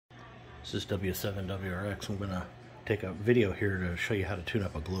This is W7WRX. I'm going to take a video here to show you how to tune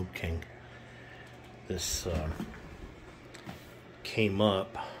up a Globe King. This came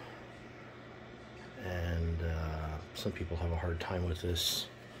up, and some people have a hard time with this.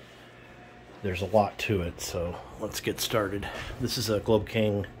 There's a lot to it, so let's get started. This is a Globe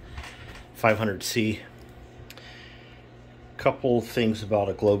King 500C. Couple things about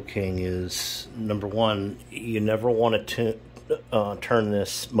a Globe King is, number one, you never want to turn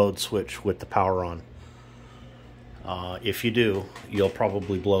this mode switch with the power on. If you do, you'll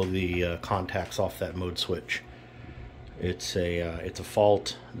probably blow the contacts off that mode switch. It's a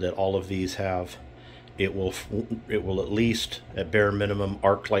fault that all of these have. It will at least, at bare minimum,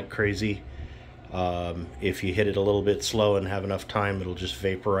 arc like crazy. If you hit it a little bit slow and have enough time, it'll just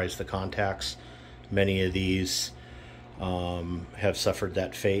vaporize the contacts. Many of these have suffered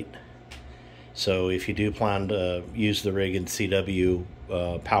that fate. So if you do plan to use the rig in CW,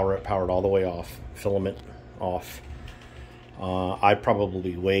 power it all the way off, filament off. I'd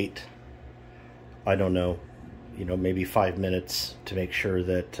probably wait, I don't know, maybe 5 minutes to make sure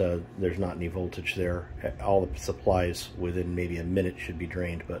that there's not any voltage there. All the supplies within maybe a minute should be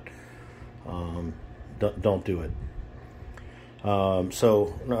drained, but don't do it.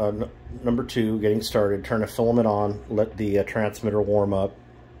 Number two, getting started, turn a filament on, let the transmitter warm up.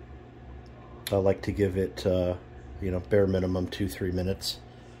 I like to give it, bare minimum 2-3 minutes.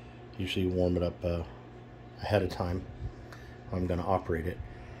 Usually warm it up ahead of time. I'm going to operate it.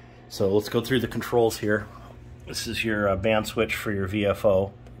 So let's go through the controls here. This is your band switch for your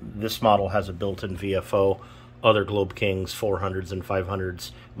VFO. This model has a built-in VFO. Other Globe Kings, 400s and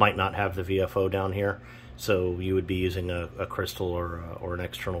 500s, might not have the VFO down here. So you would be using a crystal or an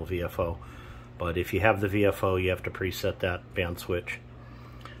external VFO. But if you have the VFO, you have to preset that band switch.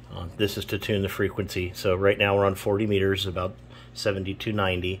 This is to tune the frequency. So right now we're on 40 meters, about 70 to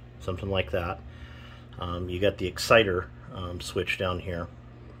 90, something like that. You got the exciter switch down here.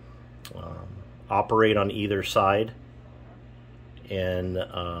 Operate on either side and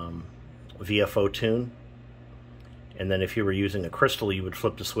VFO tune. And then if you were using a crystal, you would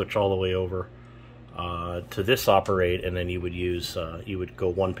flip the switch all the way over to this operate, and then you would use you would go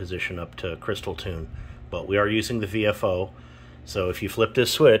one position up to crystal tune. But we are using the VFO. So if you flip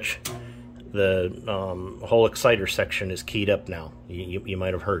this switch, the whole exciter section is keyed up now. You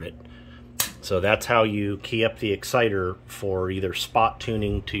might have heard it. So that's how you key up the exciter for either spot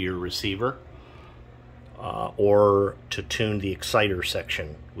tuning to your receiver or to tune the exciter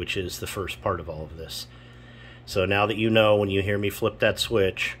section, which is the first part of all of this. So now that you know, when you hear me flip that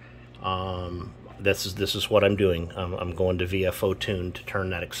switch, this is what I'm doing. I'm going to VFO tune to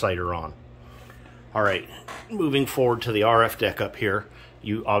turn that exciter on. All right, moving forward to the RF deck up here,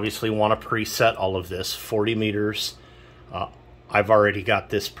 you obviously want to preset all of this. 40 meters. I've already got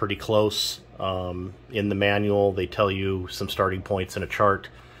this pretty close. In the manual, they tell you some starting points in a chart.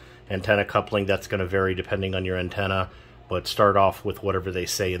 Antenna coupling, that's going to vary depending on your antenna, but start off with whatever they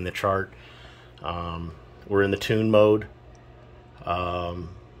say in the chart. We're in the tune mode.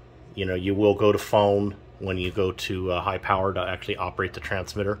 You will go to phone when you go to high power to actually operate the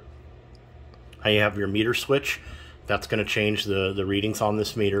transmitter. I have your meter switch. That's going to change the readings on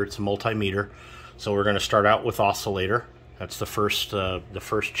this meter. It's a multimeter. So we're going to start out with oscillator. That's the first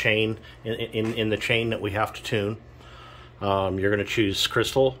chain in the chain that we have to tune. You're going to choose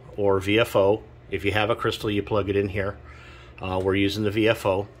crystal or VFO. If you have a crystal, you plug it in here. We're using the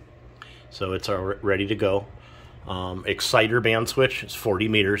VFO, so it's ready to go. Exciter band switch is 40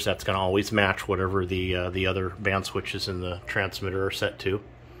 meters. That's going to always match whatever the other band switches in the transmitter are set to.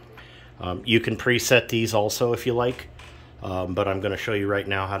 You can preset these also if you like, but I'm going to show you right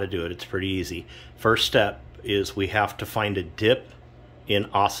now how to do it. It's pretty easy. First step is we have to find a dip in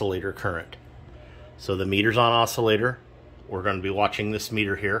oscillator current. So the meter's on oscillator. We're going to be watching this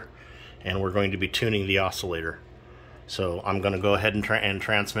meter here, and we're going to be tuning the oscillator. So I'm going to go ahead and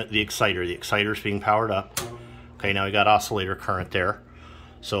transmit the exciter. The exciter is being powered up. Okay, now we got oscillator current there.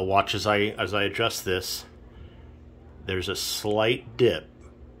 So watch as I adjust this. There's a slight dip.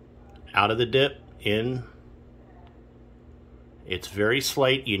 Out of the dip, in. It's very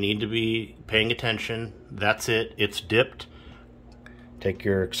slight. You need to be paying attention. That's it. It's dipped. Take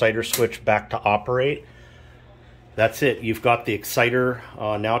your exciter switch back to operate. That's it. You've got the exciter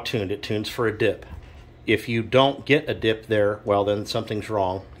now tuned. It tunes for a dip. If you don't get a dip there, well, then something's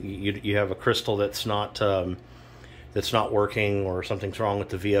wrong. You have a crystal that's not working, or something's wrong with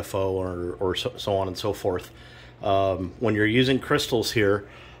the VFO, or so on and so forth. When you're using crystals here,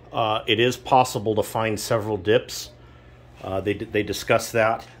 it is possible to find several dips. They discuss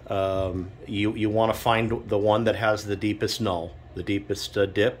that. You want to find the one that has the deepest null, the deepest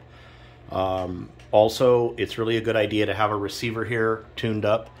dip. Also, it's really a good idea to have a receiver here tuned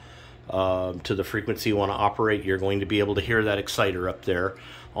up to the frequency you want to operate. You're going to be able to hear that exciter up there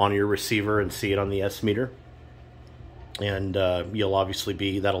on your receiver and see it on the S meter. And you'll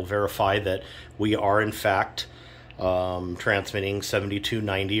obviously that'll verify that we are in fact transmitting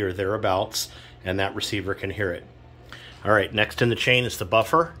 7290 or thereabouts, and that receiver can hear it. All right, next in the chain is the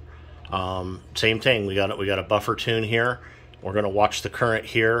buffer. Same thing, we got a buffer tune here. We're going to watch the current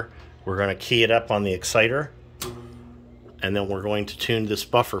here. We're going to key it up on the exciter, and then we're going to tune this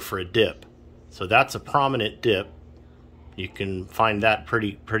buffer for a dip. So that's a prominent dip. You can find that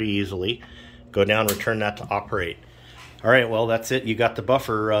pretty easily. Go down, return that to operate. All right, well, that's it. You got the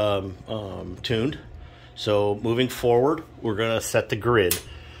buffer tuned. So moving forward, we're going to set the grid.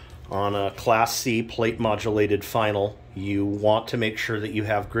 On a Class C plate modulated final, you want to make sure that you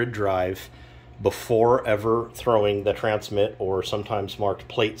have grid drive before ever throwing the transmit or sometimes marked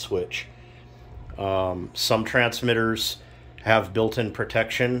plate switch. Some transmitters have built-in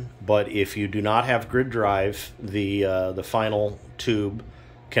protection, but if you do not have grid drive, the final tube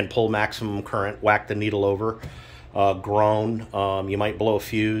can pull maximum current, whack the needle over, groan. You might blow a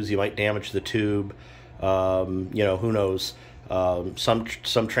fuse, you might damage the tube. You know, who knows? Some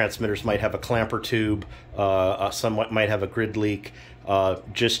transmitters might have a clamper tube. Some might have a grid leak.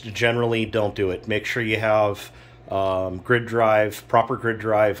 Just generally don't do it. Make sure you have grid drive, proper grid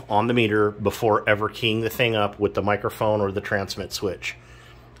drive on the meter before ever keying the thing up with the microphone or the transmit switch.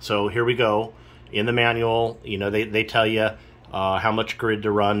 So here we go. In the manual, you know, they tell you how much grid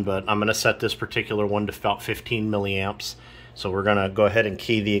to run, but I'm going to set this particular one to about 15 milliamps. So we're going to go ahead and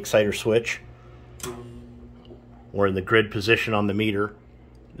key the exciter switch. We're in the grid position on the meter.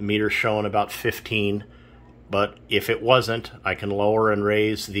 The meter's showing about 15, but if it wasn't, I can lower and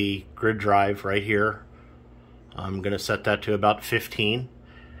raise the grid drive right here. I'm going to set that to about 15,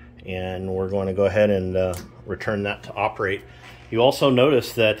 and we're going to go ahead and return that to operate. You also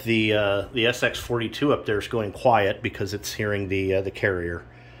notice that the SX42 up there is going quiet because it's hearing the carrier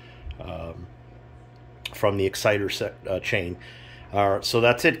from the exciter chain. So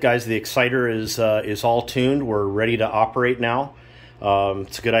that's it, guys. The exciter is all tuned. We're ready to operate now.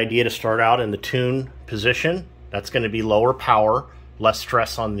 It's a good idea to start out in the tune position. That's going to be lower power, less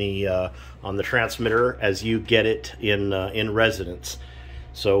stress on the transmitter as you get it in resonance.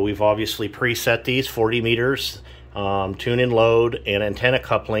 So we've obviously preset these 40 meters, tune in load, and antenna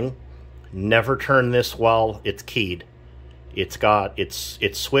coupling. Never turn this while it's keyed. It's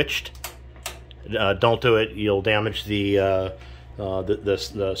switched. Don't do it. You'll damage the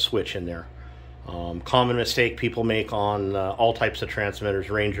switch in there. Common mistake people make on all types of transmitters,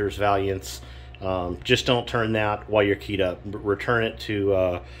 Rangers, Valiants. Just don't turn that while you're keyed up. Return it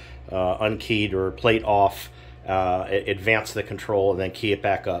to unkeyed or plate off, advance the control, and then key it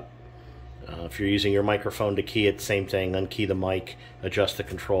back up. If you're using your microphone to key it, same thing. Unkey the mic, adjust the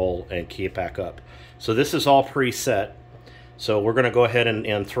control, and key it back up. So this is all preset. So we're going to go ahead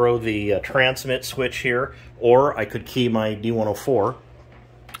and throw the transmit switch here, or I could key my D104.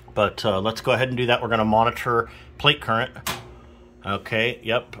 But let's go ahead and do that. We're going to monitor plate current. Okay,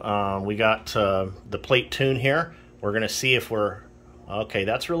 yep, we got the plate tune here. We're going to see if we're... Okay,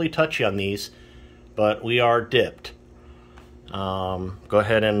 that's really touchy on these, but we are dipped. Go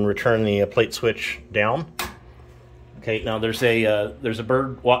ahead and return the plate switch down. Okay, now there's a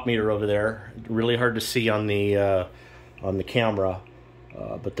bird watt meter over there. Really hard to see on the camera,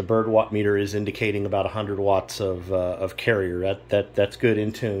 but the bird watt meter is indicating about 100 watts of carrier. That's good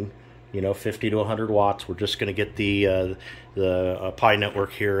in tune. You know, 50 to 100 watts. We're just going to get the Pi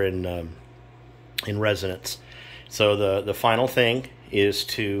network here in resonance. So the final thing is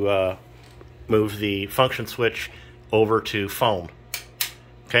to move the function switch over to phone.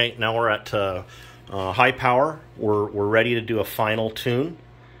 Okay, now we're at high power. We're ready to do a final tune,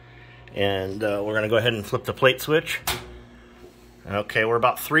 and we're going to go ahead and flip the plate switch. Okay, we're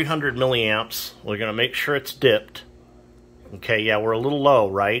about 300 milliamps. We're going to make sure it's dipped. Okay, yeah, we're a little low,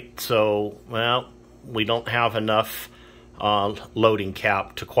 right? So, well, we don't have enough loading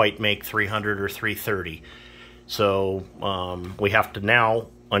cap to quite make 300 or 330. So we have to now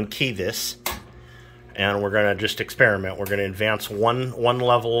unkey this, and we're going to just experiment. We're going to advance one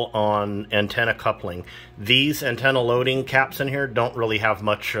level on antenna coupling. These antenna loading caps in here don't really have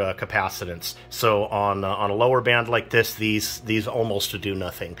much capacitance. So on a lower band like this, these almost do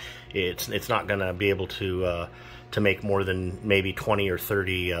nothing. It's not going to be able to make more than maybe 20 or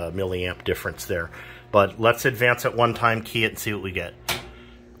 30 milliamp difference there. But let's advance it one time, key it, and see what we get.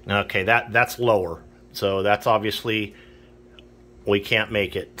 Okay, that's lower. So that's obviously, we can't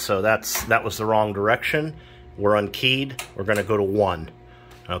make it. So that was the wrong direction. We're unkeyed. We're going to go to 1.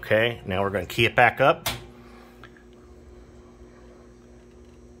 Okay, now we're going to key it back up.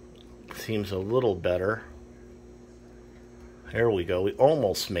 Seems a little better. There we go. We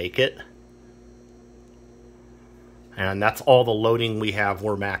almost make it. And that's all the loading we have.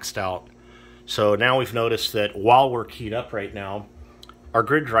 We're maxed out. So now we've noticed that while we're keyed up right now, our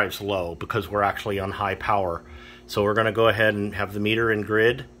grid drive's low because we're actually on high power. So we're going to go ahead and have the meter in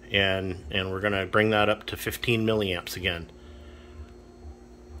grid, and we're going to bring that up to 15 milliamps again.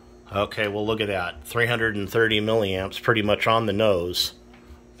 Okay, well look at that. 330 milliamps, pretty much on the nose.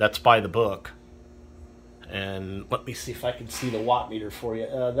 That's by the book. And let me see if I can see the watt meter for you.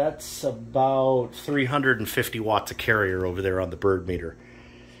 That's about 350 watts a carrier over there on the bird meter.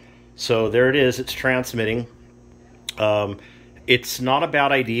 So there it is, it's transmitting. It's not a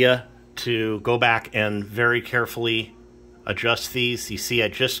bad idea to go back and very carefully adjust these. You see I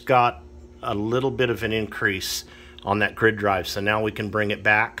just got a little bit of an increase on that grid drive, so now we can bring it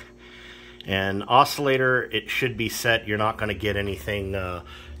back. And oscillator, it should be set. You're not going to get anything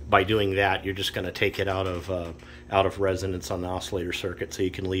by doing that. You're just going to take it out of resonance on the oscillator circuit, so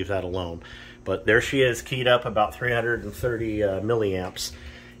you can leave that alone. But there she is, keyed up about 330 milliamps.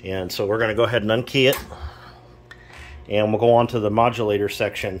 And so we're going to go ahead and unkey it, and we'll go on to the modulator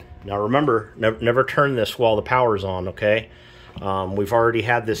section. Now remember, never turn this while the power's on, okay? We've already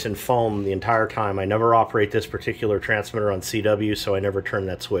had this in foam the entire time. I never operate this particular transmitter on CW, so I never turn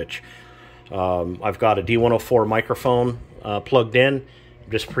that switch. I've got a D104 microphone plugged in.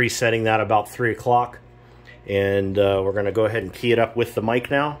 I'm just presetting that about 3 o'clock. And we're going to go ahead and key it up with the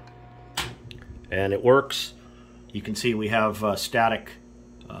mic now. And it works. You can see we have static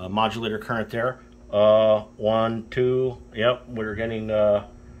modulator current there. 1, 2, yep, we're getting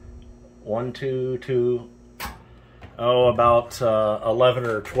 1, 2, 2, about 11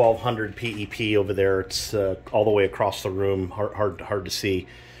 or 1200 PEP over there. It's all the way across the room, hard to see,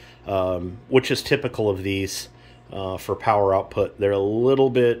 which is typical of these for power output. They're a little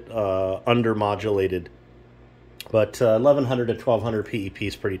bit under modulated, but 1100 to 1200 PEP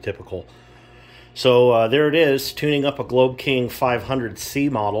is pretty typical. So there it is, tuning up a Globe King 500C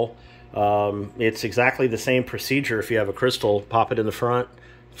model. It's exactly the same procedure. If you have a crystal, pop it in the front,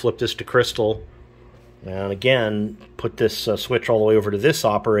 flip this to crystal, and again, put this switch all the way over to this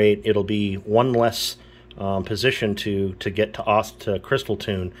operate. It'll be one less position to get to crystal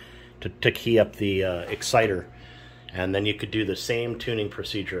tune to key up the exciter. And then you could do the same tuning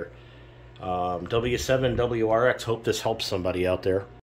procedure. W7 WRX, hope this helps somebody out there.